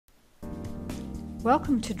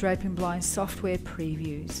Welcome to Drape & Blind Software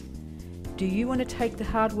Previews. Do you want to take the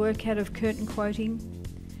hard work out of curtain quoting?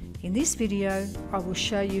 In this video, I will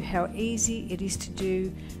show you how easy it is to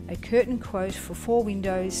do a curtain quote for 4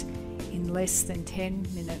 windows in less than 10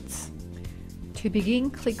 minutes. To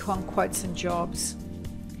begin, click on Quotes and Jobs.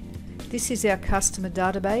 This is our customer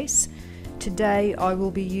database. Today I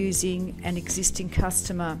will be using an existing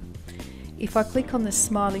customer. If I click on the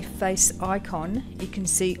smiley face icon, you can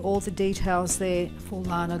see all the details there for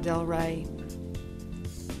Lana Del Rey.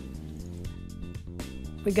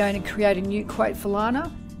 We're going to create a new quote for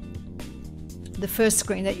Lana. The first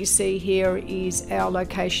screen that you see here is our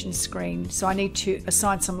location screen. So I need to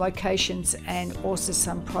assign some locations and also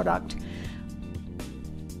some product.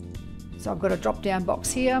 So I've got a drop down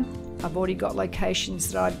box here. I've already got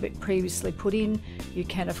locations that I'd previously put in. You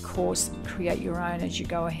can of course create your own as you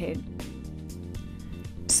go ahead.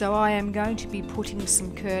 So I am going to be putting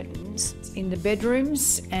some curtains in the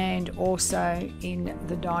bedrooms and also in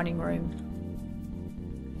the dining room.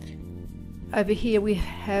 Over here we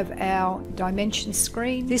have our dimension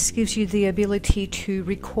screen. This gives you the ability to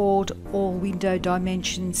record all window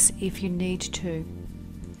dimensions if you need to.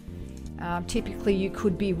 Typically you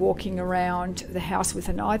could be walking around the house with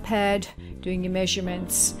an iPad, doing your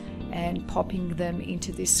measurements and popping them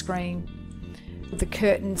into this screen. The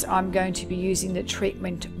curtains, I'm going to be using the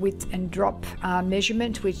treatment width and drop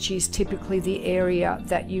measurement, which is typically the area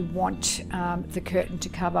that you want the curtain to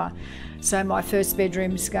cover. So my first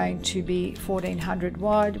bedroom is going to be 1400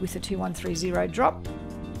 wide with a 2130 drop.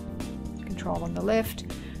 Control on the left.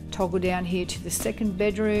 Toggle down here to the second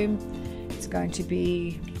bedroom. It's going to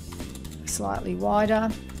be slightly wider.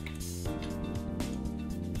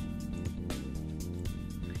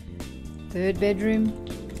 Third bedroom.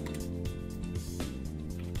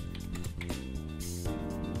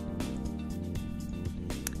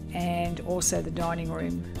 And also the dining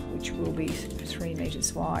room, which will be 3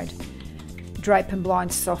 meters wide. Drape &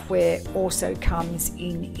 Blind software also comes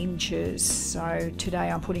in inches. So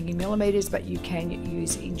today I'm putting in millimeters, but you can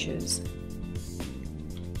use inches.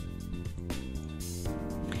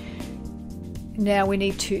 Now we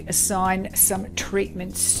need to assign some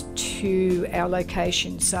treatments to our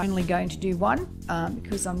location. So I'm only going to do one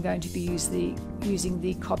because I'm going to be using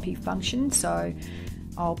the copy function. So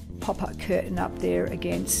I'll pop a curtain up there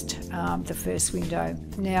against the first window.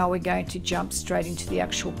 Now we're going to jump straight into the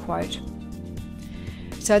actual quote.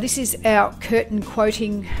 So this is our curtain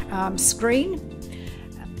quoting screen.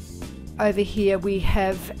 Over here we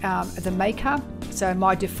have the maker. So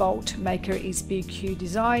my default maker is BQ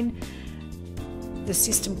Design. The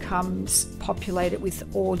system comes populated with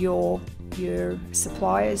all your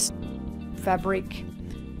suppliers, fabric,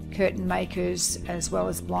 curtain makers, as well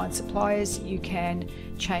as blind suppliers. You can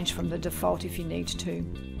change from the default if you need to.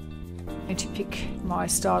 I'm going to pick my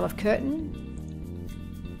style of curtain,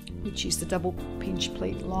 which is the double pinch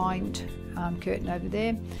pleat lined curtain over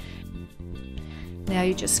there. Now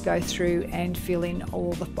you just go through and fill in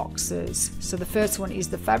all the boxes. So the first one is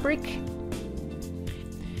the fabric.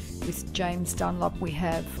 With James Dunlop we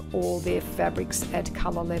have all their fabrics at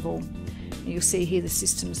colour level. And you'll see here the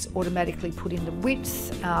system's automatically put in the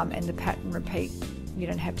width and the pattern repeat. You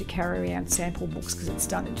don't have to carry around sample books because it's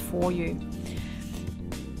done it for you.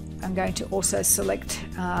 I'm going to also select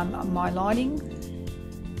my lining.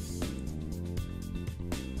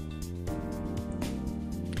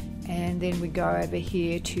 And then we go over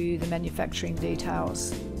here to the manufacturing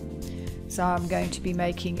details. So I'm going to be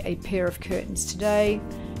making a pair of curtains today.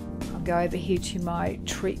 I'll go over here to my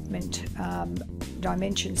treatment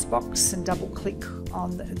dimensions box and double click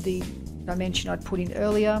on the dimension I'd put in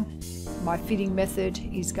earlier. My fitting method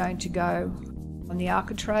is going to go on the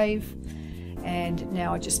architrave, and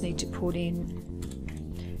now I just need to put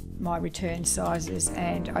in my return sizes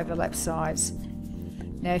and overlap size.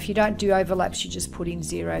 Now if you don't do overlaps, you just put in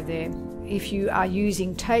 0 there. If you are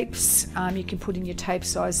using tapes, you can put in your tape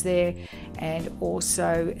size there and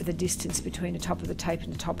also the distance between the top of the tape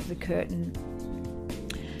and the top of the curtain.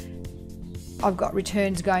 I've got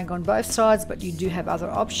returns going on both sides, but you do have other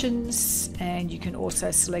options, and you can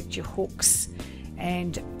also select your hooks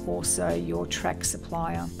and also your track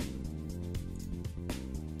supplier.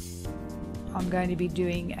 I'm going to be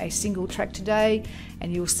doing a single track today,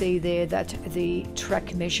 and you'll see there that the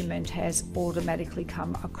track measurement has automatically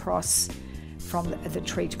come across from the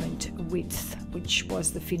treatment width, which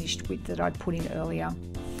was the finished width that I'd put in earlier.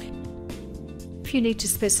 If you need to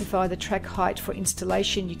specify the track height for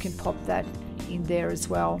installation, you can pop that in there as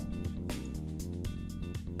well.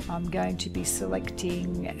 I'm going to be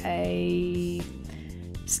selecting a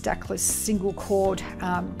stackless single cord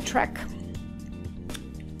track.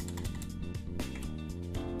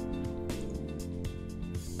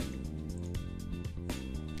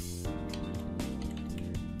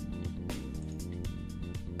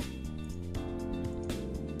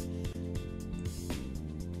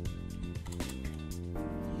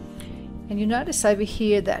 And you notice over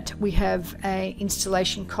here that we have an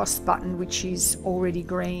installation cost button which is already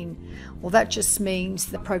green. Well, that just means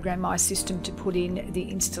the program my system to put in the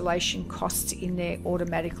installation costs in there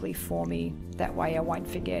automatically for me. That way I won't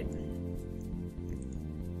forget.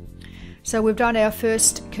 So we've done our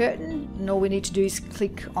first curtain, and all we need to do is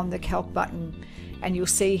click on the calc button, and you'll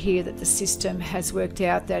see here that the system has worked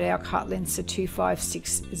out that our cut lengths are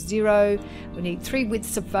 2560. We need 3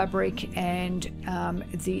 widths of fabric, and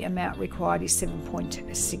the amount required is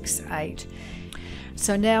 7.68.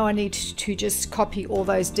 So now I need to just copy all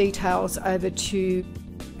those details over to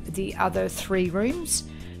the other 3 rooms.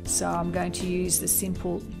 So I'm going to use the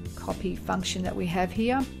simple copy function that we have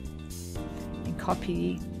here and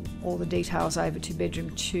copy all the details over to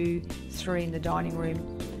bedroom 2, 3 in the dining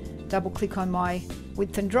room. Double click on my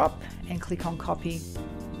width and drop and click on copy.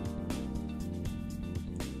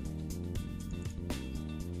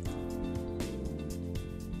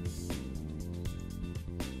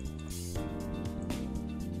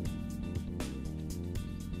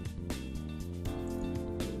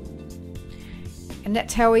 And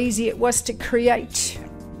that's how easy it was to create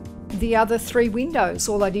the other 3 windows.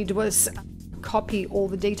 All I did was copy all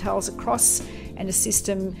the details across, and the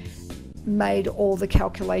system made all the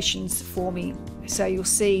calculations for me. So you'll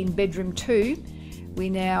see in bedroom 2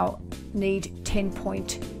 we now need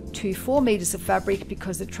 10.24 meters of fabric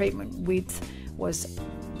because the treatment width was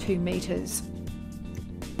 2 meters.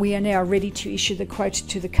 We are now ready to issue the quote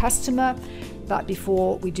to the customer, but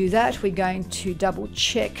before we do that we're going to double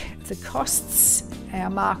check the costs,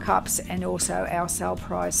 our markups, and also our sale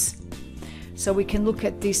price. So we can look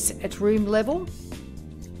at this at room level.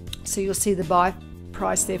 So you'll see the buy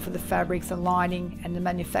price there for the fabric, the lining and the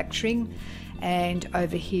manufacturing, and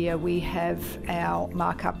over here we have our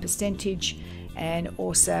markup percentage and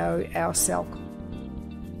also our sale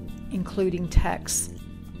including tax.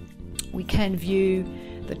 We can view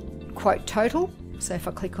the quote total, so if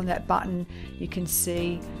I click on that button you can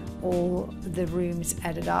see all the rooms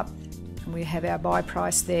added up, and we have our buy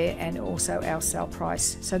price there and also our sale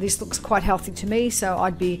price. So this looks quite healthy to me, so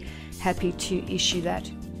I'd be happy to issue that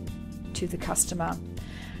to the customer.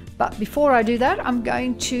 But before I do that, I'm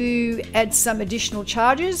going to add some additional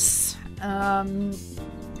charges. I'm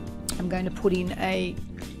going to put in a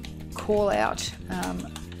call out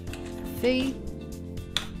fee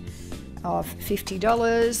of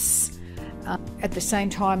 $50. At the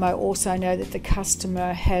same time, I also know that the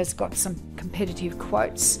customer has got some competitive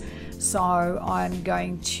quotes, so I'm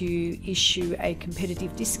going to issue a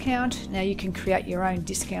competitive discount. Now you can create your own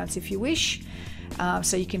discounts if you wish.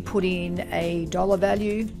 So you can put in a dollar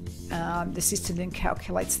value. The system then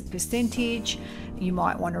calculates the percentage. You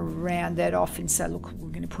might want to round that off and say, look, we're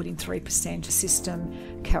going to put in 3%. The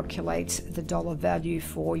system calculates the dollar value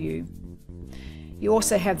for you. You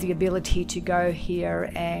also have the ability to go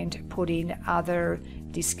here and put in other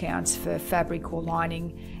discounts for fabric or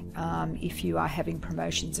lining if you are having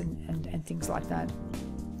promotions and things like that.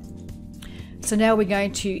 So now we're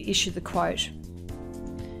going to issue the quote.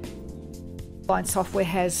 Online software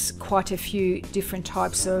has quite a few different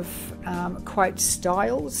types of quote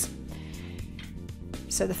styles.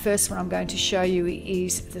 So the first one I'm going to show you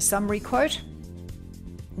is the summary quote.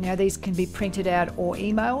 Now these can be printed out or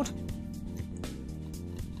emailed.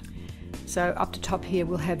 So up the top here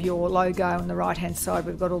we'll have your logo, on the right hand side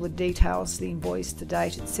we've got all the details, the invoice, the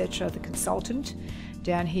date, etc., the consultant.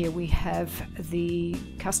 Down here we have the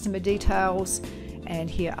customer details, and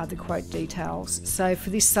here are the quote details. So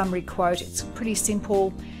for this summary quote it's pretty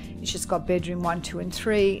simple. It's just got bedroom 1, 2 and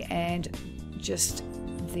 3 and just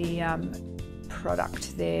the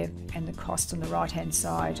product there and the cost on the right hand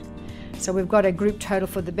side. So we've got a group total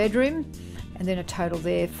for the bedroom and then a total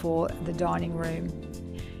there for the dining room.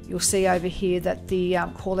 You'll see over here that the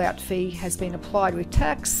call out fee has been applied with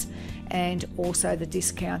tax and also the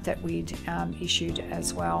discount that we'd issued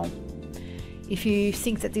as well. If you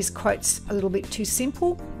think that this quote's a little bit too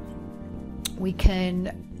simple, we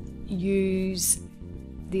can use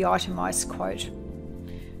the itemized quote.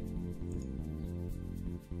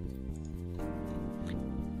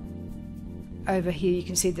 Over here you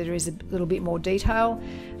can see that there is a little bit more detail,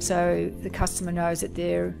 so the customer knows that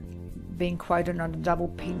they're being quoted on a double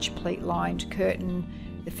pinch pleat lined curtain.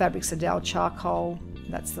 The fabric's a Dell charcoal,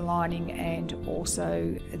 that's the lining, and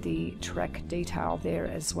also the track detail there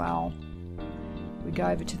as well. We go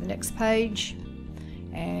over to the next page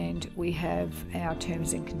and we have our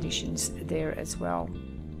terms and conditions there as well.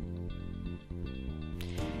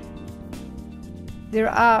 There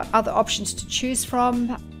are other options to choose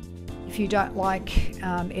from. If you don't like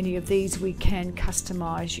any of these, we can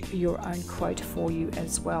customize your own quote for you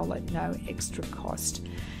as well at no extra cost.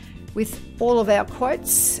 With all of our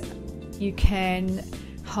quotes, you can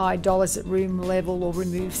hide dollars at room level or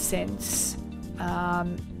remove cents,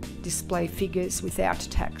 display figures without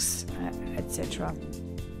tax, etc.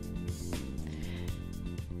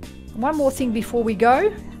 One more thing before we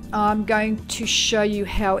go, I'm going to show you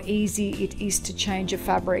how easy it is to change a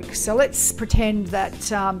fabric. So let's pretend that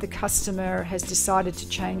the customer has decided to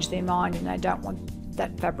change their mind and they don't want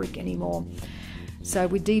that fabric anymore. So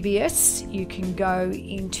with DBS, you can go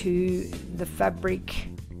into the fabric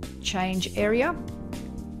change area,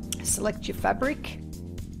 select your fabric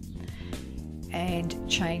and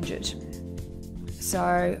change it.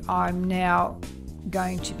 So I'm now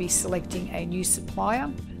going to be selecting a new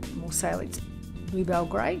supplier. We'll say it's Bluebell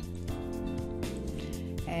Grey,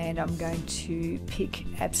 and I'm going to pick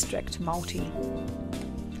Abstract Multi.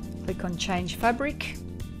 Click on Change Fabric,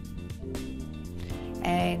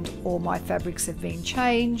 and all my fabrics have been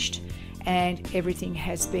changed and everything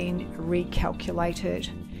has been recalculated.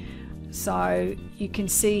 So you can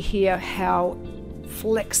see here how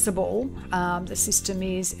flexible the system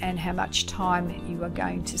is and how much time you are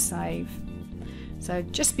going to save. So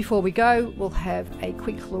just before we go, we'll have a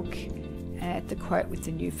quick look at the quote with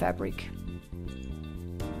the new fabric.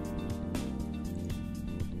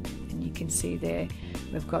 And you can see there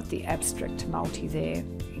we've got the Abstract Multi there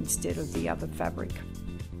instead of the other fabric.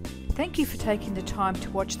 Thank you for taking the time to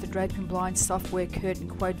watch the Drape & Blind software curtain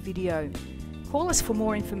quote video. Call us for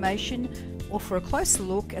more information or for a closer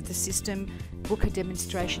look at the system, book a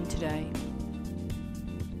demonstration today.